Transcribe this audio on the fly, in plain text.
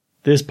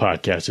This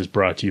podcast is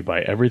brought to you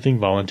by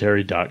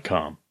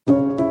everythingvoluntary.com.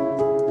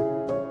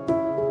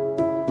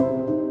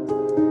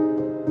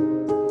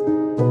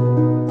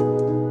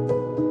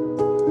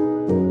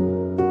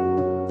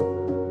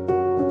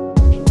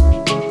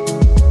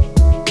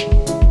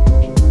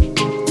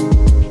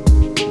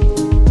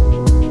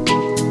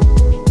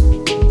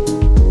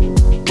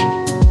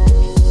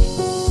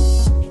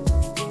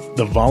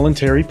 The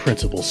voluntary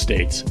principle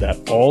states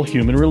that all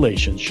human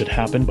relations should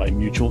happen by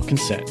mutual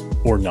consent,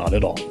 or not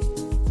at all.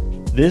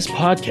 This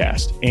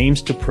podcast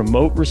aims to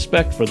promote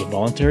respect for the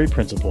voluntary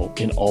principle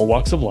in all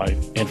walks of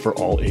life and for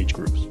all age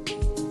groups.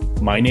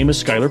 My name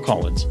is Skylar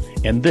Collins,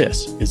 and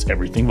this is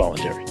Everything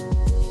Voluntary.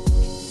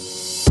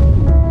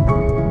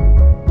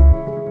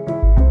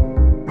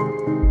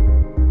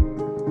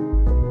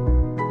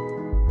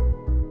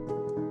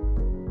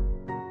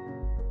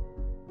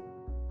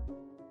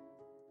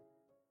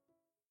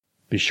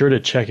 Be sure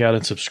to check out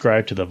and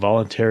subscribe to the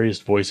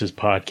Voluntarist Voices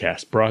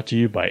podcast, brought to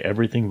you by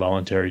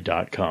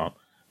everythingvoluntary.com.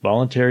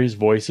 Voluntarist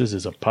Voices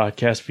is a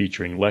podcast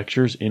featuring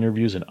lectures,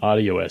 interviews, and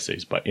audio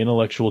essays by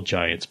intellectual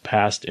giants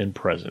past and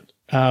present.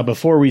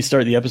 Before we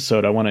start the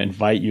episode, I want to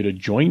invite you to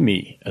join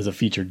me as a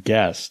featured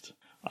guest.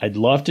 I'd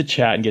love to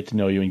chat and get to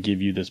know you and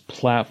give you this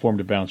platform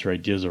to bounce your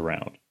ideas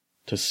around.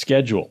 To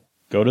schedule,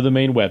 go to the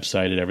main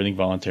website at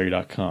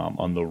everythingvoluntary.com.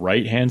 On the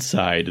right-hand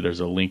side,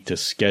 there's a link to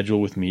schedule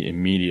with me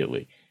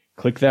immediately.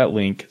 Click that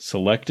link,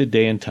 select a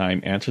day and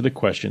time, answer the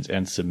questions,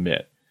 and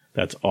submit.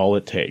 That's all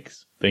it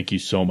takes. Thank you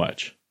so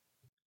much.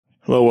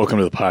 Hello, welcome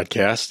to the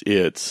podcast.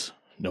 It's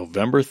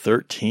November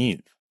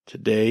 13th.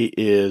 Today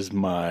is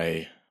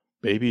my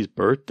baby's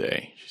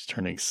birthday. She's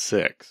turning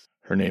 6.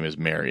 Her name is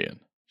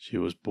Marion. She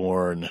was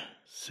born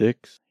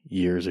 6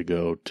 years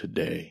ago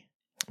today.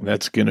 And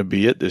that's going to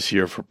be it this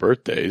year for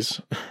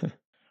birthdays.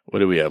 What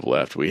do we have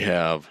left? We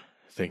have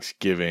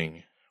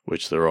Thanksgiving,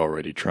 which they're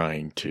already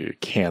trying to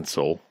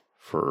cancel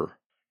for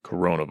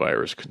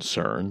coronavirus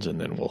concerns, and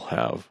then we'll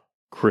have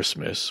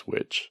Christmas,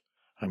 which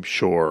I'm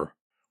sure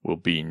will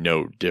be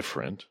no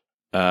different.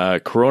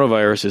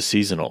 Coronavirus is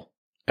seasonal,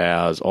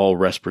 as all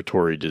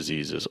respiratory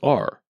diseases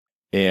are,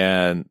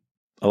 and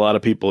a lot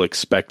of people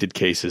expected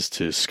cases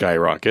to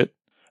skyrocket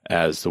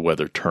as the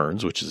weather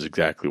turns, which is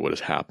exactly what has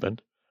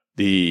happened.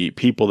 The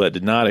people that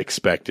did not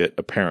expect it,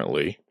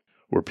 apparently,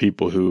 were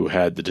people who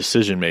had the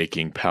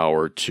decision-making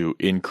power to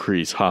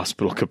increase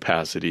hospital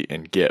capacity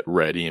and get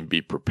ready and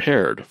be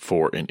prepared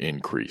for an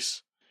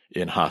increase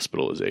in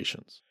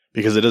hospitalizations.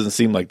 Because it doesn't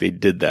seem like they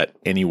did that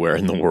anywhere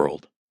in the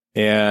world.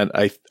 And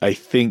I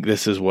think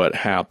this is what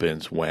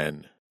happens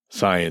when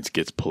science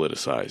gets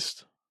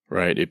politicized,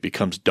 right? It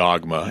becomes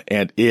dogma.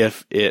 And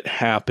if it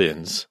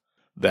happens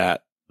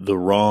that the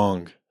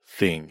wrong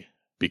thing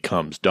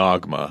becomes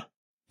dogma,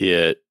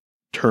 it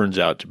turns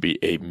out to be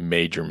a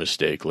major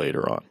mistake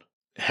later on.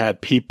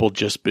 Had people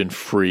just been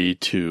free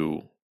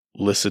to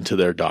listen to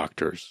their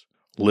doctors,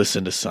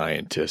 listen to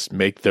scientists,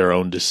 make their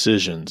own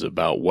decisions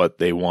about what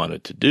they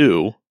wanted to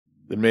do,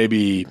 then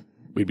maybe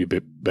we'd be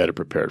better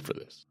prepared for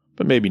this.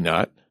 But maybe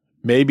not.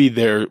 Maybe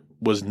there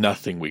was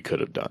nothing we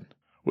could have done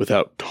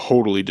without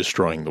totally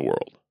destroying the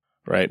world,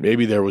 right?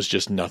 Maybe there was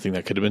just nothing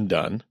that could have been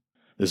done.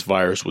 This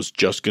virus was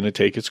just going to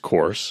take its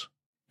course,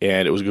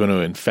 and it was going to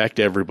infect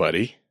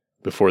everybody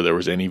before there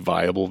was any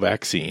viable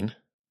vaccine.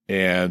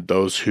 And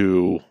those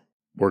who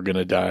were going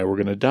to die, we're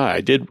going to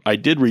die. I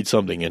did read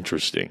something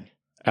interesting.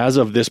 As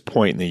of this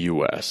point in the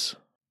U.S.,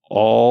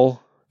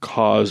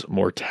 all-cause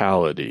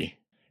mortality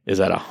is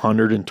at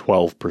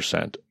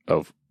 112%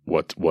 of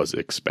what was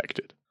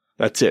expected.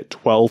 That's it,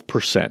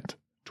 12%.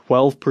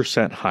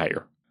 12%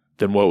 higher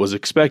than what was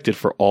expected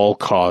for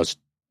all-cause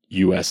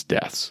U.S.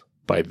 deaths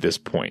by this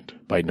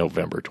point, by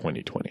November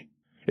 2020.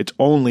 It's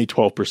only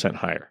 12%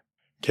 higher.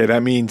 Okay,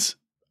 that means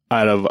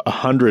out of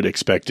 100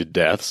 expected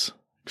deaths,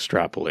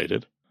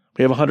 extrapolated,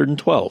 we have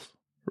 112,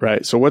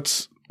 right? So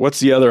what's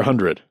the other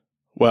 100?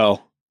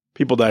 Well,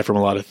 people die from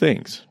a lot of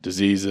things.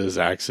 Diseases,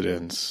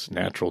 accidents,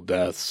 natural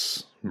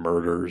deaths,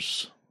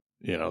 murders,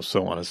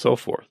 so on and so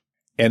forth.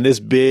 And this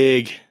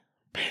big,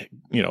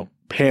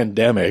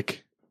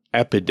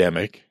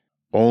 epidemic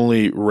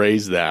only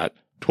raised that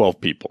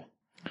 12 people,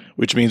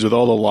 which means with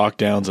all the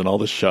lockdowns and all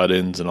the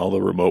shut-ins and all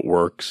the remote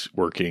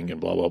working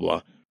and blah, blah,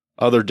 blah,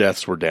 other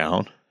deaths were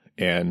down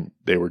and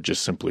they were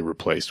just simply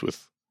replaced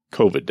with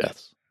COVID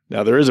deaths.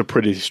 Now, there is a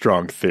pretty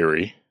strong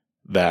theory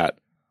that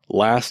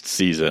last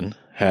season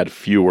had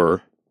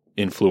fewer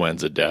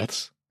influenza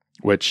deaths,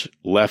 which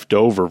left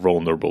over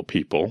vulnerable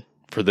people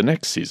for the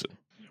next season,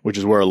 which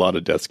is where a lot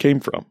of deaths came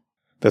from.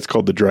 That's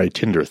called the dry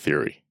tinder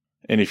theory.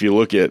 And if you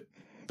look at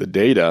the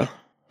data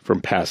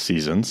from past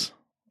seasons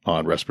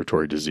on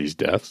respiratory disease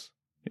deaths,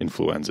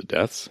 influenza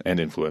deaths,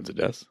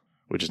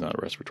 which is not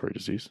a respiratory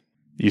disease,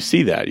 you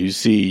see that. You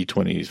see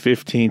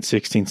 2015,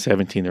 16,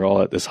 17, they're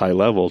all at this high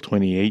level.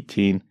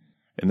 2018,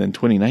 and then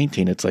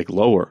 2019, it's like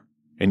lower.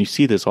 And you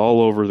see this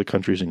all over the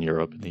countries in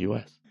Europe and the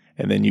U.S.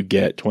 And then you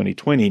get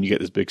 2020 and you get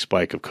this big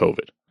spike of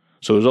COVID.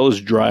 So there's all this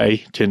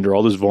dry tinder,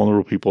 all these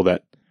vulnerable people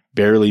that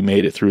barely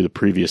made it through the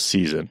previous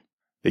season.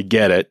 They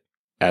get it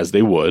as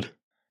they would.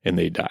 and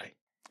they die.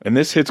 And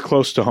this hits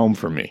close to home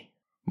for me.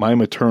 My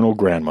maternal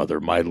grandmother,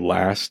 my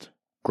last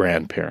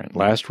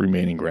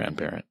remaining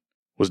grandparent,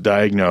 was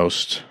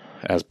diagnosed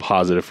as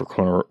positive for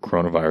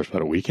coronavirus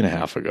about a week and a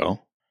half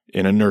ago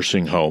in a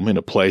nursing home in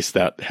a place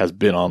that has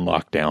been on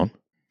lockdown,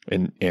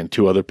 and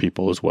 2 other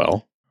people as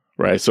well,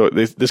 right? So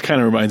this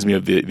kind of reminds me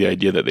of the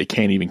idea that they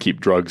can't even keep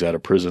drugs out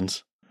of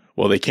prisons.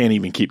 Well, they can't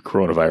even keep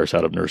coronavirus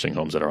out of nursing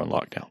homes that are on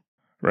lockdown,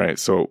 right?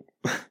 So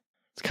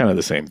it's kind of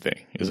the same thing,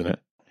 isn't it?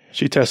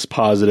 She tests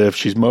positive.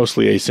 She's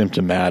mostly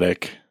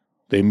asymptomatic.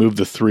 They moved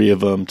the 3 of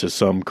them to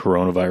some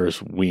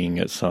coronavirus wing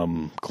at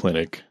some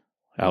clinic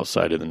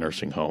outside of the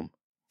nursing home.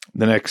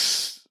 The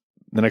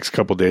next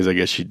couple of days, I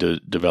guess she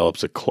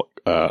develops a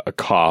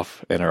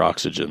cough, and her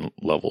oxygen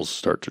levels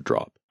start to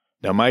drop.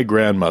 Now, my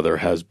grandmother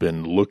has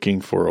been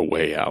looking for a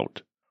way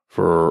out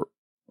for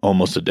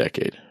almost a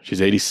decade.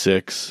 She's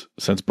 86.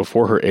 Since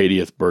before her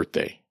 80th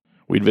birthday,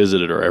 we'd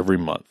visited her every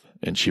month,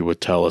 and she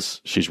would tell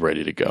us she's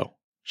ready to go.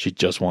 She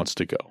just wants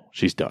to go.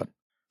 She's done.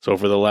 So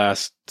for the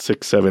last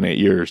 6, 7, 8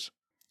 years,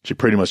 she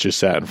pretty much just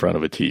sat in front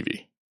of a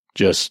TV,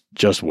 just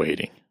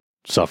waiting,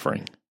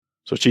 suffering.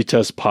 So she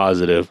tests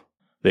positive.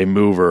 They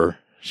move her.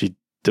 She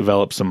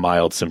develops some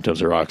mild symptoms.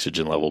 Her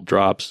oxygen level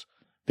drops.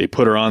 They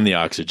put her on the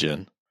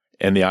oxygen,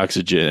 and the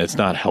oxygen, it's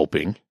not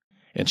helping.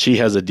 And she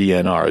has a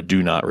DNR, a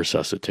do not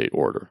resuscitate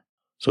order.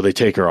 So they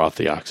take her off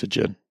the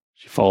oxygen.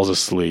 She falls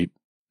asleep.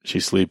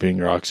 She's sleeping,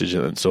 her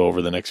oxygen. And so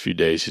over the next few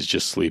days, she's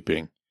just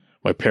sleeping.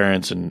 My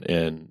parents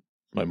and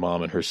my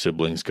mom and her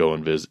siblings go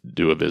and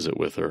do a visit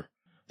with her.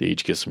 They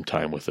each get some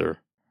time with her,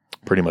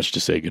 pretty much to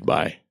say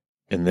goodbye.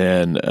 And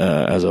then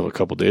as of a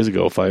couple days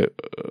ago,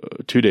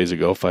 2 days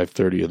ago,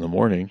 5:30 in the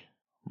morning,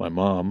 my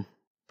mom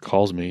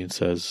calls me and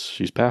says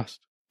she's passed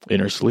in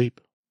her sleep,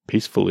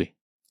 peacefully.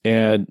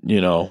 And,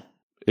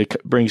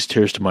 it brings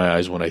tears to my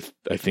eyes when I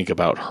think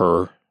about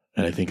her,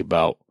 and I think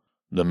about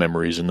the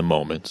memories and the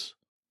moments.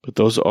 But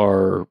those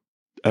are,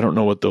 I don't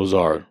know what those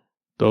are.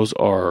 Those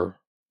are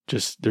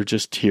they're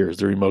just tears.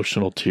 They're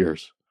emotional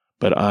tears.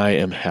 But I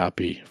am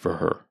happy for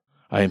her.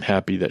 I am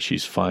happy that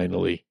she's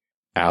finally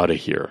out of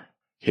here.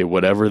 Okay,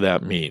 whatever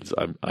that means,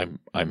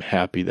 I'm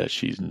happy that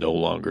she's no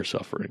longer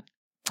suffering.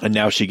 And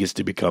now she gets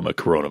to become a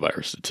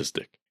coronavirus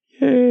statistic.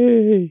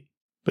 Yay!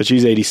 But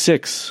she's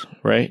 86,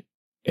 right?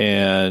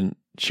 And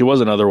she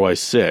wasn't otherwise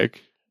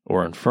sick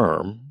or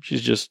infirm.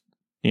 She's just,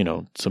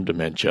 some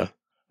dementia.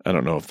 I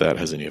don't know if that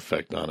has any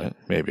effect on it.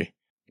 Maybe.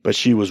 But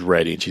she was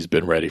ready, and she's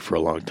been ready for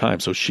a long time.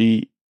 So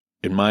she,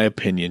 in my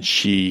opinion,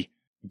 she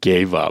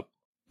gave up,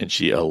 and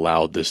she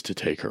allowed this to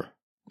take her.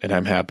 And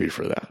I'm happy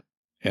for that.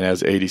 And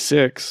as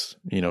 86,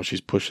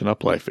 she's pushing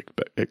up life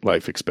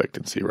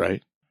expectancy,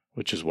 right?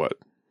 Which is what,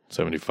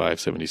 75,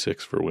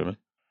 76 for women?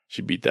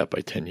 She beat that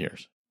by 10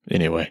 years.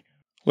 Anyway,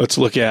 let's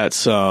look at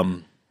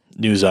some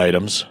news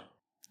items.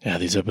 Yeah,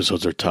 these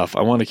episodes are tough.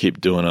 I want to keep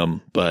doing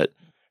them, but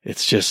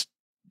it's just,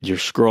 you're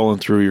scrolling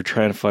through, you're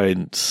trying to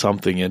find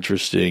something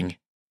interesting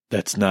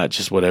that's not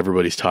just what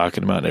everybody's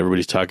talking about. And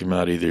everybody's talking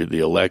about either the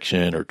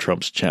election or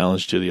Trump's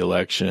challenge to the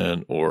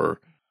election or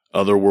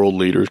other world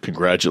leaders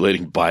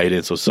congratulating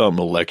Biden. So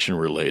something election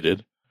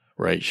related,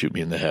 right? Shoot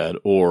me in the head.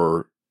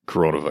 Or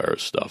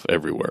coronavirus stuff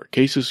everywhere.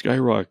 Cases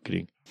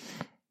skyrocketing.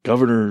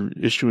 Governor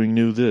issuing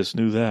new this,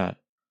 new that.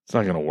 It's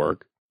not going to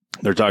work.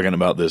 They're talking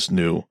about this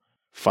new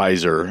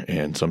Pfizer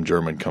and some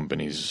German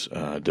companies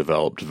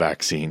developed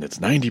vaccine that's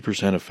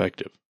 90%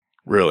 effective.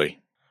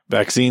 Really?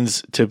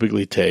 Vaccines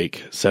typically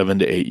take 7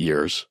 to 8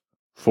 years,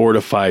 4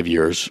 to 5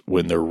 years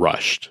when they're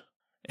rushed.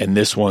 And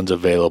this one's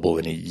available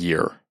in a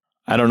year.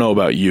 I don't know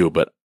about you,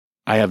 but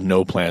I have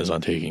no plans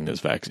on taking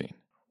this vaccine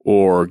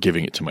or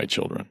giving it to my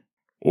children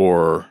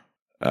or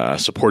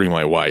supporting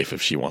my wife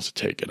if she wants to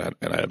take it.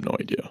 And I have no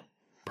idea.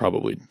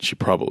 She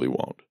probably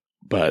won't.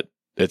 But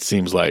it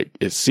seems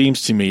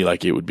to me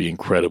like it would be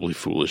incredibly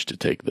foolish to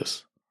take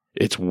this.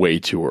 It's way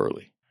too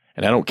early.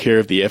 And I don't care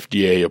if the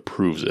FDA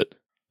approves it.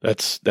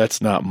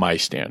 That's not my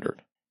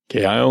standard.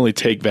 Okay, I only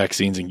take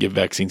vaccines and give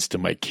vaccines to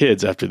my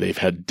kids after they've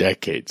had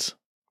decades.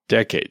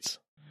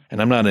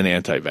 And I'm not an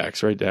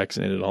anti-vax, right?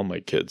 Vaccinated all my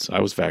kids. I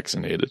was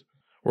vaccinated.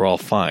 We're all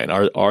fine.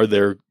 Are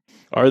there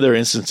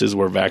instances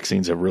where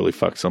vaccines have really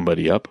fucked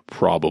somebody up?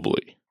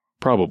 Probably.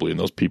 And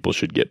those people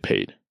should get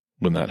paid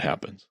when that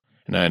happens.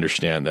 And I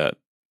understand that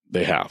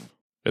they have,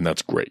 and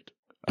that's great.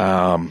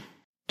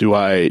 Do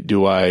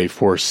I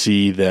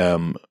foresee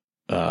them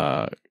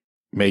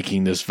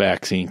making this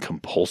vaccine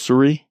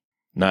compulsory?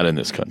 Not in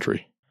this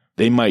country.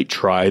 They might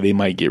try. They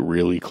might get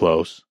really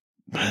close.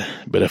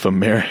 But if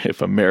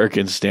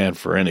Americans stand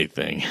for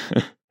anything,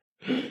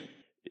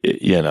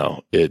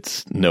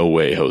 it's no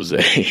way,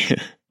 Jose,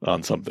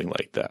 on something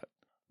like that.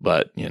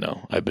 But,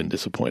 I've been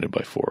disappointed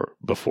before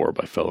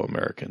by fellow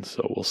Americans,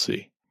 so we'll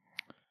see.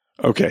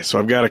 Okay, so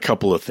I've got a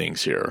couple of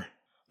things here.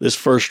 This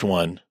first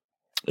one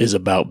is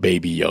about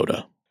Baby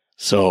Yoda.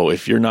 So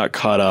if you're not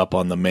caught up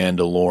on The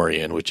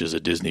Mandalorian, which is a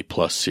Disney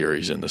Plus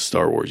series in the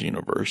Star Wars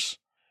universe,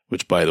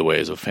 which, by the way,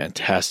 is a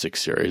fantastic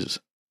series.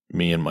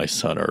 Me and my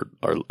son are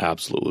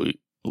absolutely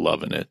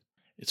loving it.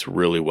 It's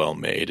really well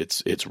made.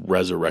 It's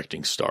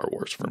resurrecting Star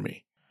Wars for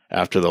me.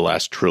 After the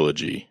last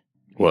trilogy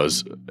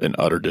was an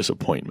utter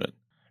disappointment.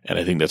 And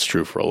I think that's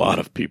true for a lot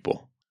of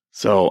people.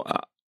 So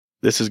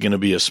this is going to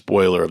be a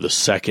spoiler of the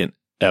second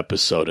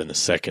episode in the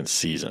second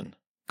season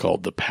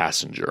called The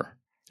Passenger.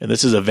 And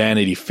this is a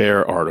Vanity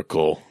Fair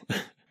article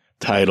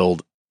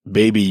titled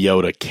Baby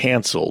Yoda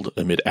Canceled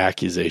Amid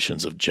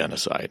Accusations of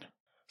Genocide.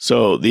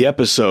 So the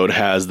episode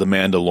has the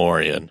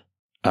Mandalorian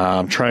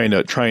trying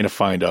to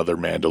find other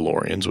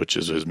Mandalorians, which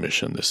is his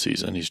mission this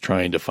season. He's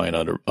trying to find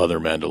other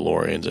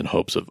Mandalorians in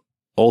hopes of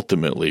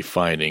ultimately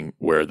finding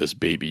where this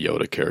Baby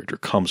Yoda character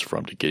comes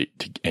from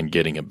and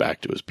getting him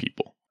back to his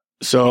people.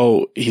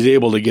 So he's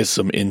able to get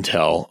some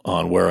intel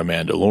on where a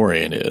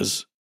Mandalorian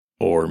is,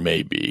 or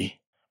may be.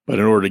 But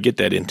in order to get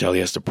that intel, he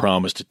has to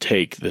promise to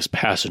take this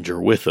passenger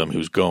with him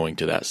who's going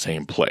to that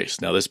same place.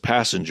 Now, this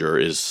passenger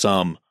is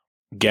some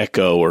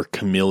gecko or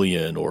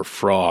chameleon or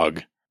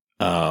frog.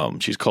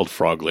 She's called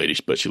Frog Lady,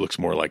 but she looks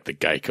more like the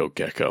Geico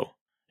gecko.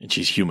 And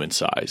she's human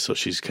size, so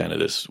she's kind of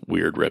this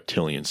weird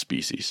reptilian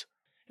species.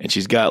 And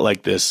she's got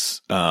like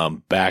this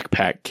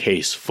backpack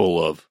case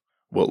full of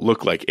what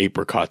look like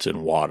apricots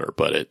in water,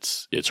 but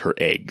it's her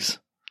eggs.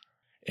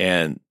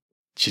 And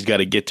she's got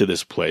to get to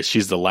this place.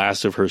 She's the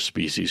last of her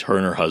species. Her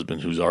and her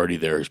husband, who's already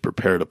there, has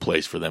prepared a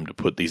place for them to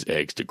put these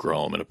eggs to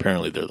grow them. And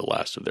apparently they're the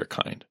last of their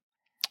kind.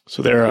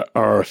 So there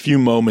are a few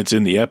moments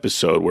in the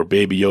episode where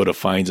Baby Yoda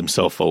finds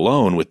himself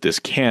alone with this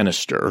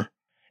canister.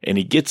 And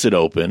he gets it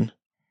open.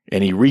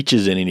 And he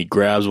reaches in and he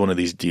grabs one of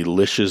these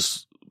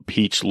delicious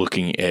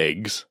peach-looking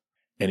eggs.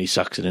 And he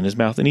sucks it in his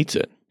mouth and eats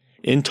it.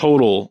 In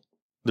total,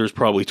 there's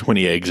probably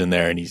 20 eggs in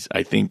there. And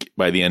I think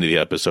by the end of the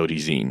episode,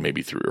 he's eaten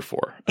maybe 3 or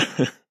 4.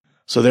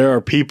 So there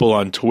are people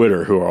on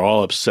Twitter who are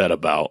all upset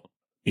about,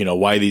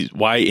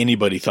 why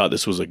anybody thought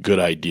this was a good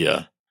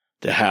idea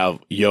to have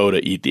Yoda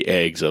eat the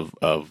eggs of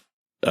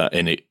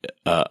an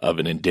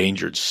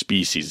endangered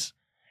species.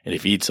 And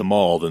if he eats them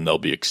all, then they'll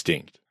be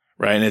extinct.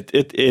 Right. And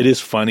it is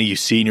funny. You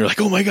see, and you're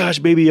like, oh my gosh,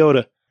 Baby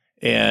Yoda.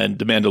 And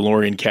the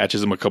Mandalorian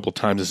catches him a couple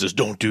times and says,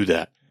 don't do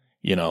that.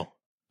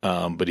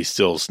 But he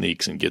still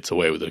sneaks and gets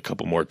away with it a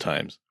couple more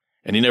times.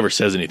 And he never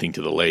says anything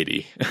to the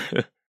lady.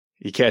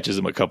 He catches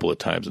him a couple of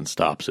times and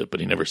stops it, but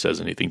he never says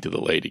anything to the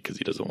lady because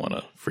he doesn't want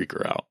to freak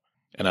her out.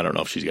 And I don't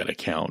know if she's got a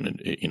count and,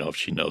 if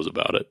she knows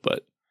about it,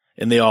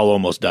 and they all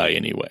almost die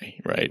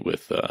anyway, right?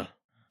 With,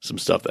 some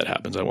stuff that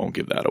happens. I won't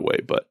give that away,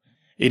 but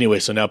anyway,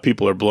 so now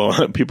people have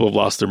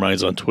lost their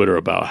minds on Twitter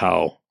about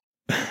how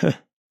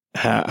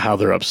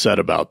they're upset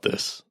about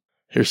this.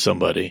 Here's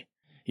somebody.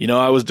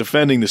 I was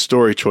defending the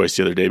story choice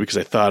the other day because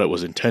I thought it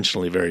was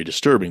intentionally very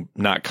disturbing,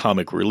 not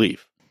comic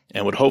relief,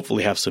 and would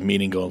hopefully have some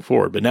meaning going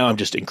forward. But now I'm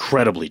just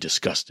incredibly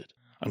disgusted.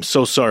 I'm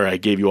so sorry I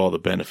gave you all the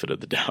benefit of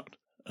the doubt.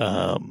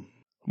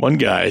 One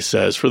guy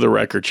says, for the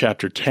record,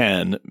 Chapter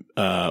 10,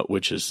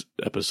 which is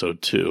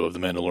Episode 2 of The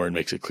Mandalorian,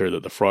 makes it clear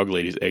that the Frog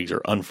Lady's eggs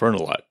are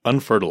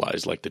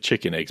unfertilized like the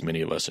chicken eggs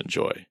many of us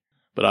enjoy.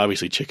 But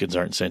obviously chickens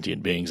aren't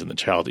sentient beings, and the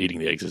child eating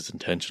the eggs is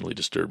intentionally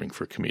disturbing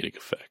for comedic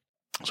effect.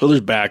 So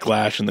there's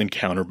backlash and then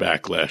counter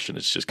backlash, and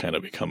it's just kind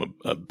of become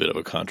a bit of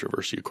a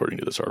controversy, according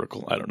to this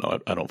article. I don't know.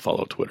 I don't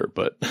follow Twitter,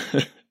 but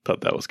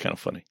thought that was kind of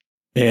funny.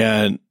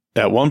 And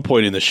at one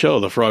point in the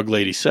show, the Frog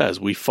Lady says,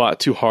 we fought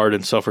too hard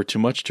and suffered too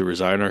much to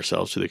resign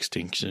ourselves to the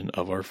extinction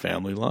of our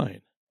family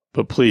line.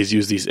 But please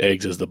use these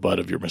eggs as the butt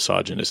of your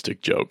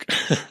misogynistic joke.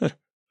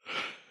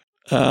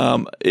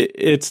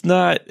 It's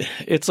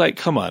like,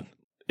 come on.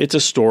 It's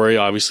a story.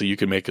 Obviously, you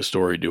can make a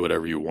story, do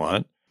whatever you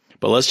want.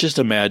 But let's just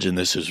imagine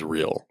this is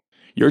real.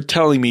 You're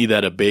telling me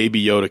that a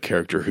Baby Yoda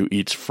character who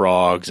eats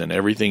frogs and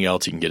everything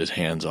else he can get his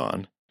hands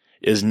on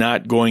is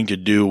not going to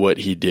do what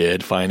he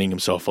did, finding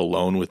himself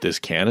alone with this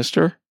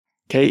canister?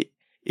 Okay,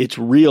 it's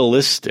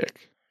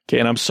realistic. Okay,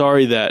 and I'm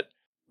sorry that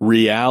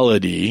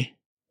reality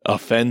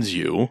offends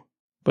you,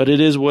 but it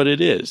is what it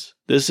is.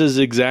 This is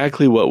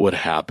exactly what would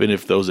happen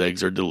if those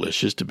eggs are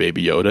delicious to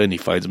Baby Yoda and he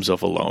finds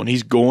himself alone.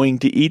 He's going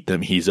to eat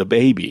them. He's a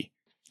baby.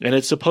 And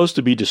it's supposed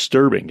to be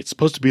disturbing. It's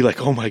supposed to be like,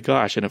 oh my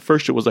gosh. And at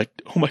first it was like,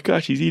 oh my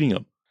gosh, he's eating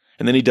them.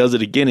 And then he does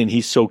it again and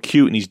he's so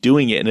cute and he's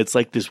doing it. And it's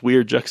like this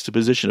weird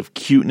juxtaposition of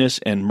cuteness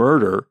and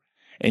murder.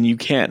 And you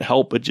can't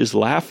help but just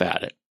laugh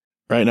at it.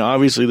 Right now,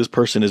 obviously, this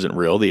person isn't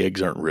real. The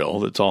eggs aren't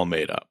real. It's all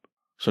made up.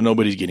 So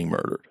nobody's getting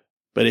murdered.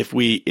 But if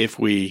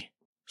we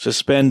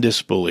suspend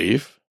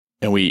disbelief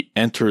and we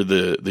enter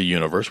the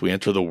universe, we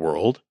enter the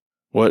world,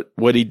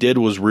 what he did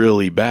was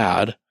really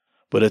bad,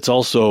 but it's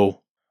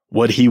also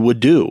what he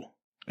would do.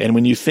 And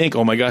when you think,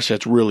 oh my gosh,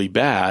 that's really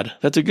bad,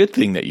 that's a good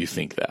thing that you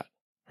think that,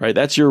 right?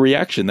 That's your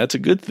reaction. That's a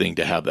good thing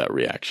to have that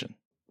reaction.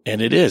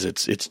 And it is.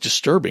 It's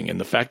disturbing. And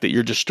the fact that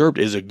you're disturbed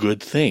is a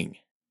good thing.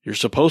 You're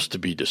supposed to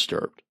be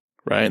disturbed.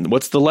 Right? And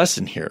what's the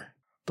lesson here?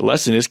 The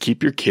lesson is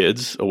keep your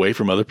kids away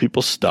from other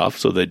people's stuff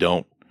so they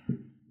don't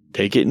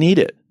take it and eat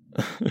it.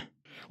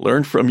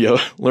 Learn from the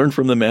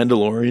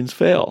Mandalorian's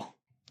fail.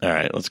 All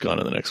right, let's go on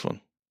to the next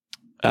one.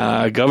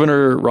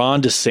 Governor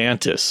Ron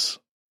DeSantis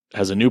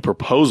has a new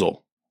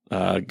proposal,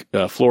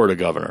 Florida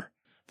governor,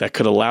 that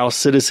could allow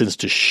citizens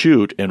to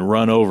shoot and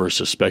run over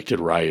suspected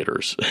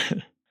rioters.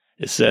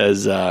 It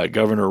says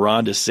Governor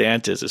Ron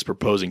DeSantis is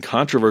proposing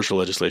controversial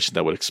legislation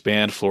that would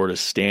expand Florida's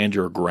stand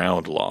your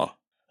ground law.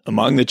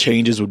 Among the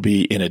changes would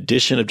be an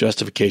addition of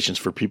justifications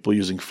for people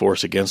using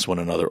force against one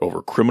another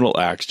over criminal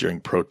acts during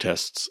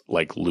protests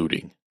like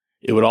looting.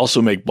 It would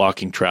also make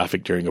blocking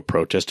traffic during a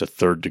protest a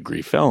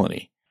third-degree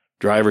felony.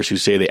 Drivers who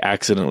say they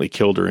accidentally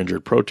killed or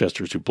injured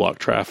protesters who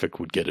blocked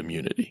traffic would get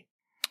immunity.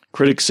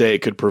 Critics say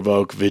it could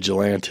provoke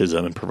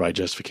vigilantism and provide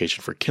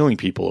justification for killing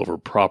people over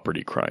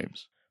property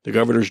crimes. The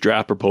governor's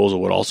draft proposal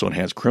would also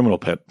enhance criminal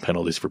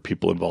penalties for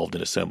people involved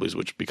in assemblies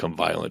which become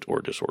violent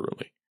or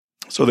disorderly.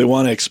 So they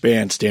want to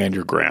expand stand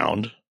your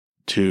ground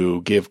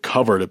to give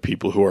cover to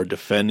people who are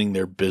defending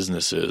their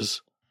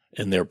businesses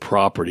and their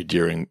property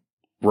during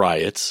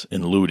riots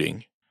and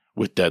looting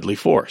with deadly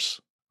force.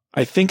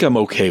 I think I'm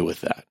okay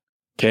with that.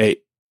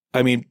 Okay.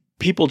 I mean,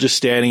 people just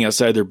standing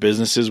outside their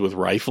businesses with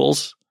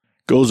rifles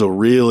goes a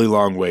really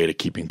long way to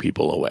keeping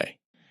people away.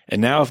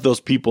 And now if those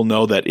people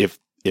know that if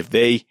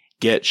they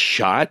get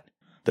shot,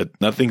 that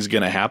nothing's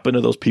going to happen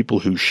to those people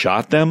who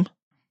shot them,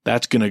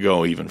 that's going to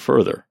go even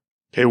further.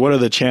 Okay, what are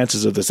the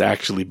chances of this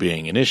actually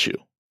being an issue?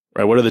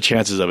 Right? What are the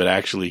chances of it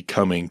actually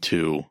coming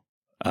to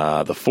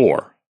the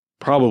fore?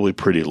 Probably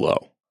pretty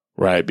low,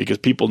 right? Because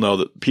people know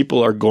that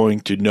people are going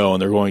to know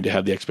and they're going to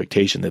have the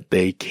expectation that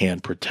they can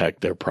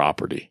protect their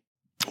property,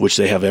 which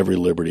they have every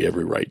liberty,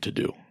 every right to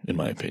do, in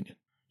my opinion.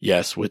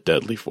 Yes, with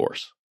deadly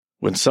force.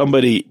 When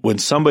somebody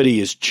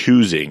is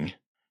choosing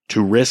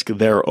to risk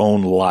their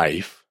own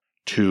life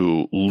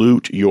to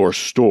loot your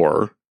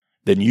store,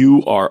 then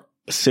you are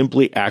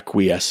simply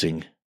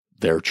acquiescing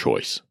their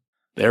choice.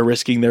 They're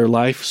risking their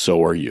life,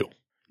 so are you.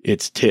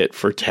 It's tit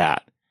for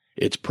tat.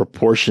 It's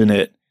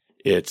proportionate.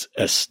 It's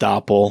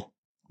estoppel.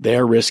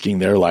 They're risking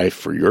their life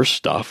for your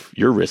stuff.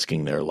 You're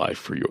risking their life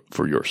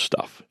for your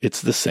stuff.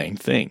 It's the same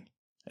thing.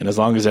 And as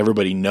long as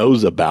everybody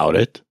knows about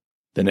it,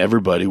 then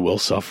everybody will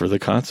suffer the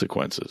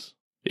consequences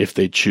if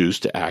they choose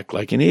to act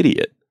like an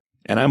idiot.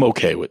 And I'm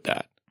okay with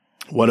that.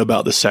 What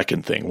about the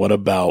second thing? What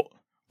about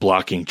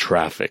blocking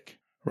traffic?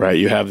 Right?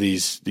 You have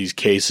these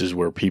cases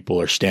where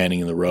people are standing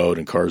in the road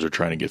and cars are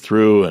trying to get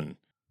through and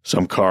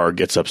some car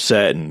gets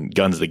upset and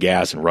guns the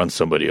gas and runs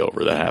somebody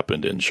over. That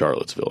happened in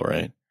Charlottesville,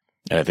 right?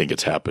 And I think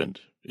it's happened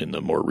in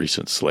the more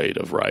recent slate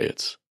of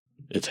riots.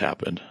 It's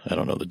happened. I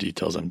don't know the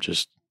details.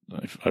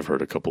 I've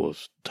heard a couple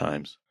of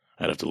times.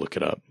 I'd have to look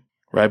it up.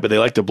 Right? But they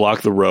like to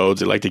block the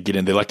roads. They like to get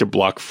in. They like to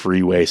block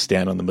freeways,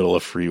 stand on the middle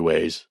of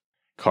freeways.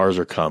 Cars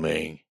are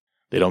coming.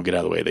 They don't get out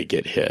of the way. They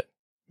get hit.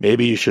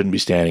 Maybe you shouldn't be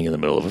standing in the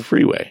middle of a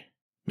freeway.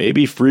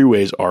 Maybe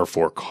freeways are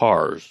for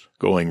cars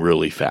going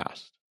really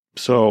fast.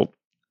 So,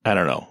 I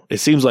don't know. It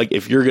seems like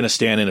if you're going to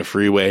stand in a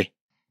freeway,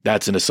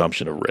 that's an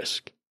assumption of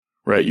risk,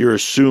 right? You're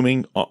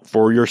assuming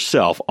for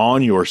yourself,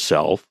 on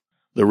yourself,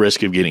 the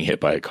risk of getting hit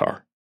by a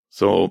car.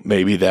 So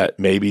maybe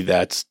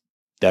that's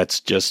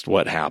just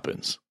what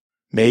happens.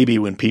 Maybe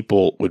when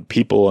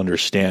people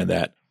understand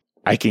that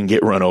I can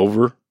get run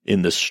over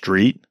in the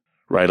street,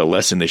 right? A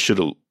lesson they should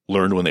have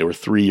learned when they were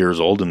 3 years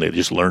old and they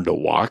just learned to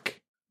walk.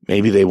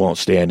 Maybe they won't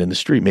stand in the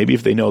street. Maybe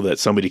if they know that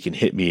somebody can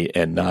hit me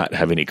and not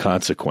have any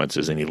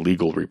consequences, any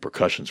legal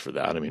repercussions for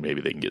that. I mean,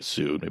 maybe they can get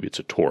sued. Maybe it's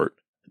a tort.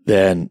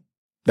 Then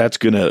that's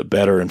going to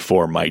better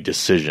inform my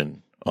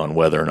decision on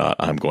whether or not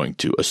I'm going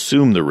to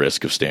assume the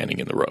risk of standing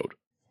in the road.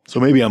 So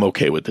maybe I'm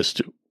okay with this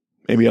too.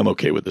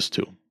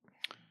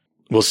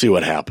 We'll see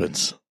what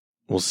happens.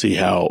 We'll see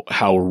how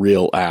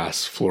real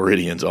ass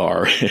Floridians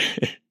are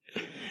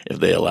if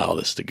they allow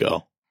this to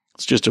go.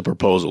 It's just a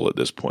proposal at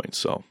this point.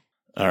 So,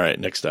 all right,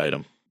 next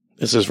item.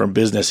 This is from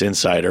Business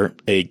Insider.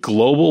 A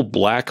global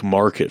black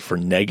market for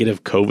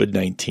negative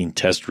COVID-19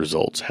 test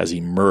results has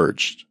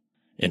emerged,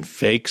 and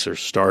fakes are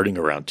starting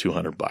around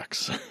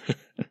 $200.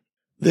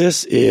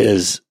 This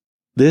is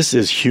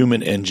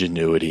human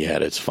ingenuity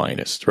at its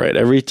finest, right?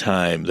 Every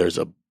time there's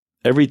a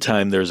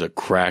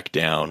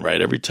crackdown,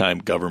 right? Every time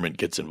government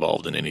gets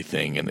involved in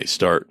anything and they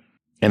start,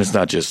 and it's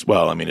not just,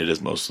 well, I mean, it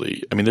is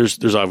mostly, I mean,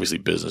 there's obviously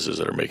businesses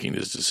that are making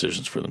these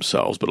decisions for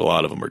themselves, but a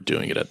lot of them are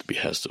doing it at the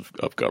behest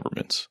of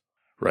governments,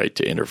 right?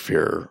 To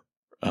interfere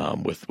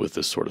with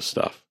this sort of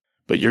stuff.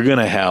 But you're going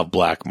to have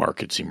black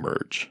markets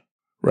emerge,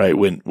 right?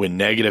 When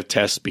negative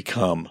tests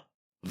become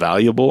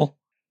valuable,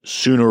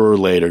 sooner or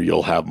later,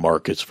 you'll have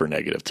markets for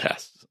negative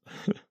tests.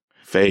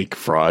 Fake,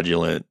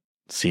 fraudulent,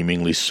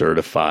 seemingly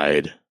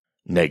certified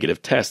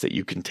negative tests that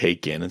you can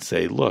take in and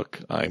say, look,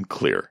 I'm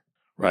clear,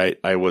 right?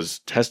 I was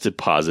tested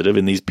positive,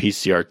 and these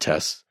PCR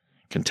tests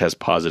can test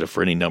positive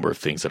for any number of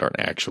things that aren't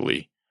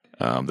actually,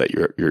 that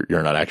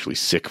you're not actually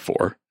sick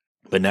for.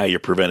 But now you're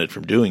prevented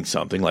from doing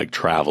something like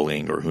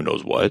traveling or who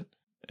knows what.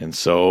 And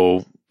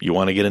so you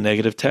want to get a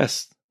negative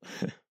test.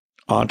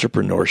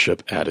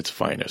 Entrepreneurship at its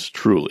finest,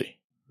 truly.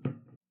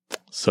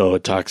 So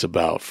it talks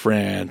about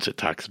France, it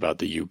talks about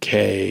the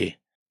UK,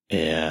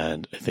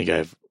 and I think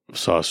I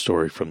saw a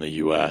story from the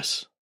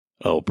US.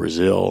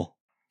 Brazil.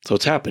 So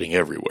it's happening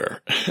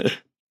everywhere.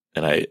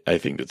 And I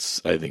think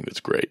that's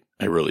great.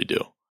 I really do.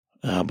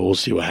 But we'll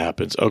see what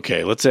happens.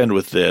 Okay, let's end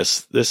with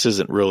this. This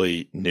isn't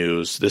really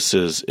news. This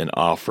is an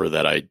offer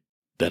that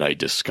I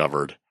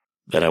discovered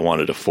that I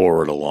wanted to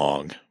forward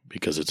along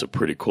because it's a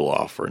pretty cool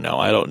offer. Now,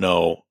 I don't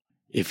know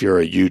if you're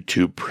a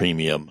YouTube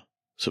Premium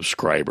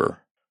subscriber,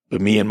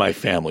 but me and my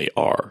family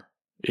are.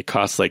 It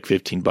costs like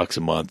 $15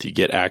 a month. You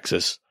get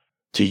access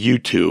to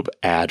YouTube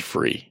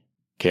ad-free.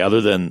 Okay,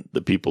 other than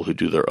the people who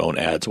do their own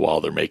ads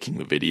while they're making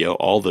the video,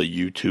 all the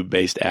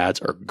YouTube-based ads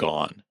are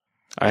gone.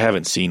 I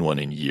haven't seen one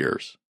in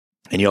years.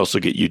 And you also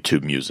get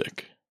YouTube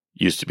Music.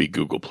 Used to be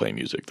Google Play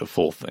Music, the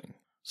full thing.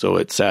 So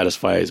it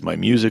satisfies my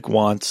music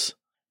wants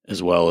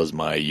as well as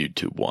my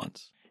YouTube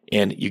wants.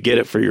 And you get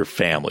it for your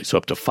family, so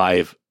up to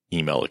 5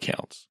 email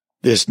accounts.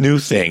 This new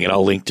thing, and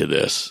I'll link to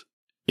this,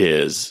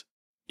 is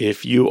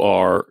if you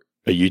are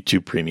a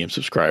YouTube Premium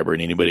subscriber,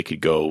 and anybody could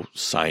go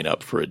sign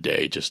up for a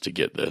day just to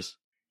get this,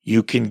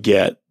 you can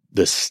get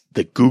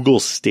the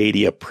Google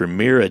Stadia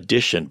Premier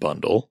Edition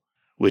bundle,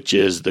 which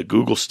is the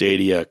Google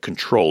Stadia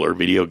controller,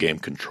 video game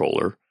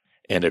controller,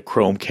 and a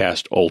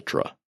Chromecast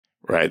Ultra,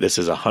 right? This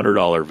is a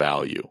 $100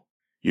 value.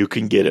 You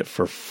can get it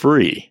for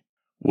free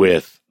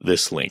with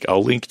this link.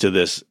 I'll link to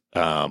this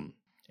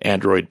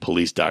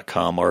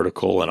AndroidPolice.com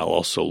article, and I'll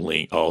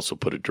also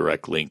put a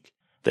direct link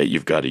that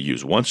you've got to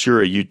use. Once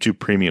you're a YouTube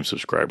Premium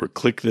subscriber,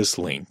 click this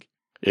link.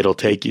 It'll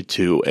take you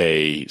to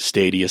a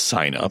Stadia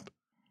sign up.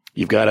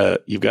 You've got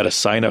to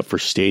sign up for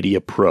Stadia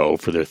Pro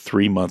for their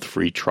 3-month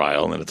free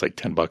trial, and then it's like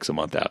 $10 a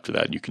month after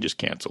that, and you can just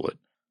cancel it.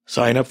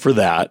 Sign up for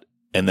that,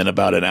 and then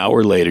about an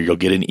hour later, you'll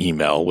get an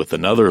email with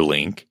another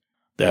link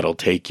that'll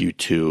take you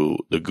to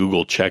the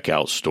Google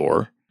checkout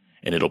store,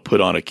 and it'll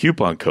put on a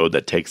coupon code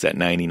that takes that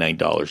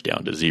 $99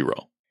 down to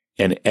 $0.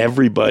 And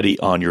everybody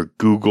on your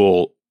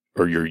Google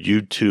or your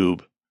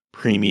YouTube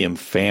Premium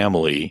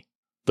family,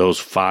 those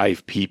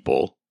 5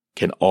 people,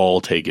 can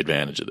all take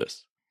advantage of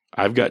this.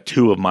 I've got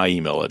 2 of my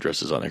email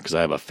addresses on there because I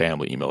have a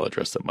family email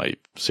address that my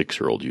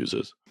 6-year-old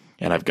uses.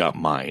 And I've got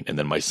mine. And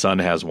then my son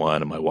has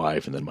one, and my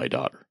wife, and then my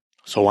daughter.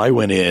 So I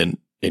went in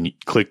and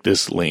clicked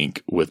this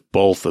link with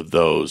both of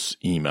those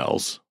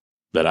emails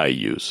that I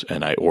use,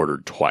 and I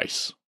ordered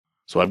twice.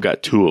 So I've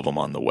got 2 of them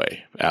on the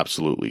way,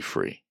 absolutely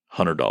free,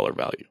 $100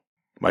 value.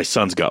 My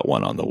son's got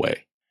one on the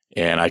way,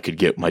 and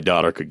my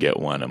daughter could get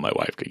one, and my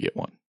wife could get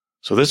one.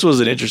 So this was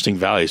an interesting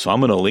value. So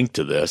I'm going to link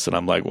to this, and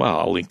I'm like, wow,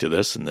 I'll link to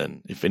this. And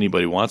then if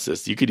anybody wants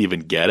this, you could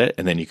even get it,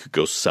 and then you could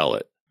go sell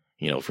it,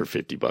 for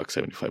 $50,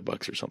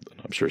 $75 or something.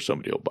 I'm sure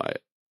somebody will buy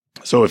it.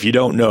 So if you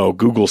don't know,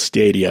 Google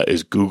Stadia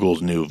is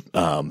Google's new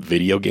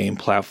video game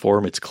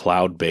platform. It's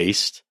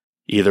cloud-based.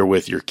 Either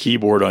with your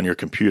keyboard on your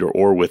computer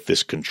or with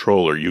this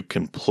controller, you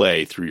can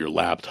play through your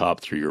laptop,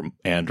 through your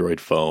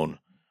Android phone,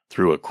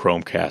 through a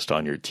Chromecast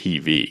on your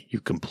TV. You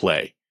can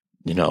play,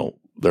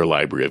 their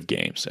library of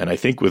games. And I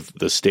think with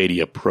the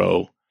Stadia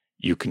Pro,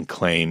 you can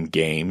claim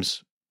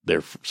games.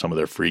 Some of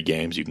their free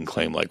games, you can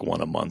claim like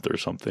one a month or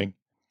something.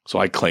 So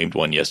I claimed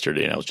one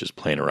yesterday, and I was just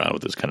playing around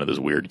with this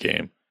weird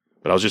game.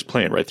 But I was just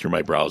playing right through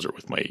my browser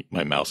with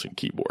my mouse and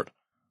keyboard.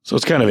 So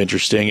it's kind of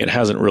interesting. It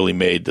hasn't really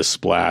made the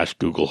splash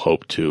Google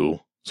hoped to,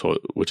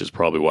 which is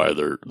probably why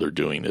they're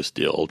doing this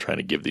deal, trying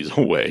to give these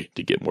away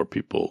to get more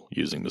people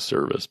using the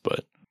service.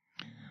 But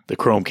the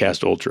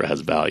Chromecast Ultra has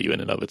value in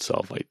and of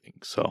itself, I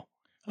think. So,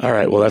 all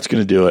right, well, that's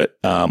going to do it.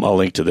 I'll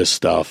link to this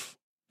stuff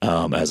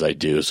as I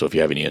do. So if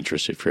you have any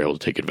interest, if you're able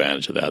to take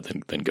advantage of that,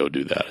 then go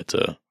do that. It's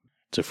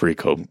a free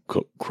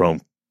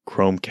Chromecast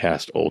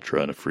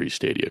Ultra and a free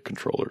Stadia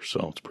controller.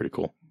 So it's pretty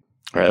cool.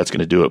 All right, that's going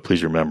to do it.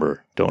 Please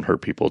remember, don't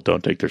hurt people.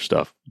 Don't take their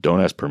stuff. Don't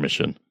ask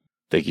permission.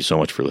 Thank you so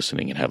much for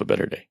listening, and have a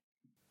better day.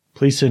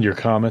 Please send your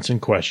comments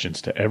and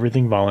questions to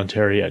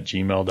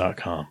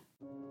everythingvoluntary@gmail.com.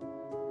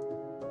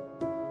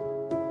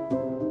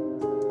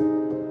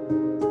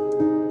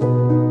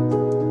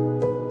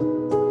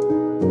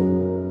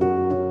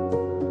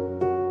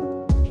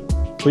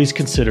 Please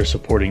consider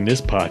supporting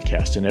this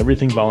podcast and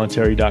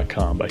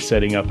everythingvoluntary.com by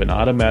setting up an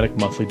automatic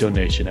monthly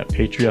donation at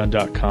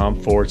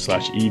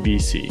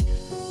patreon.com/EVC.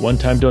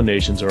 One-time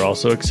donations are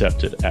also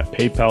accepted at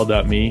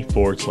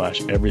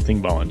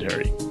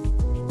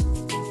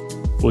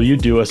paypal.me/everythingvoluntary. Will you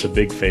do us a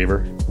big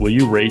favor? Will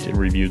you rate and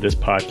review this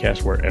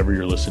podcast wherever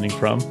you're listening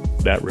from?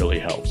 That really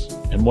helps.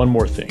 And one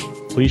more thing,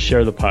 please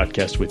share the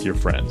podcast with your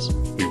friends.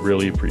 We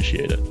really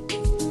appreciate it.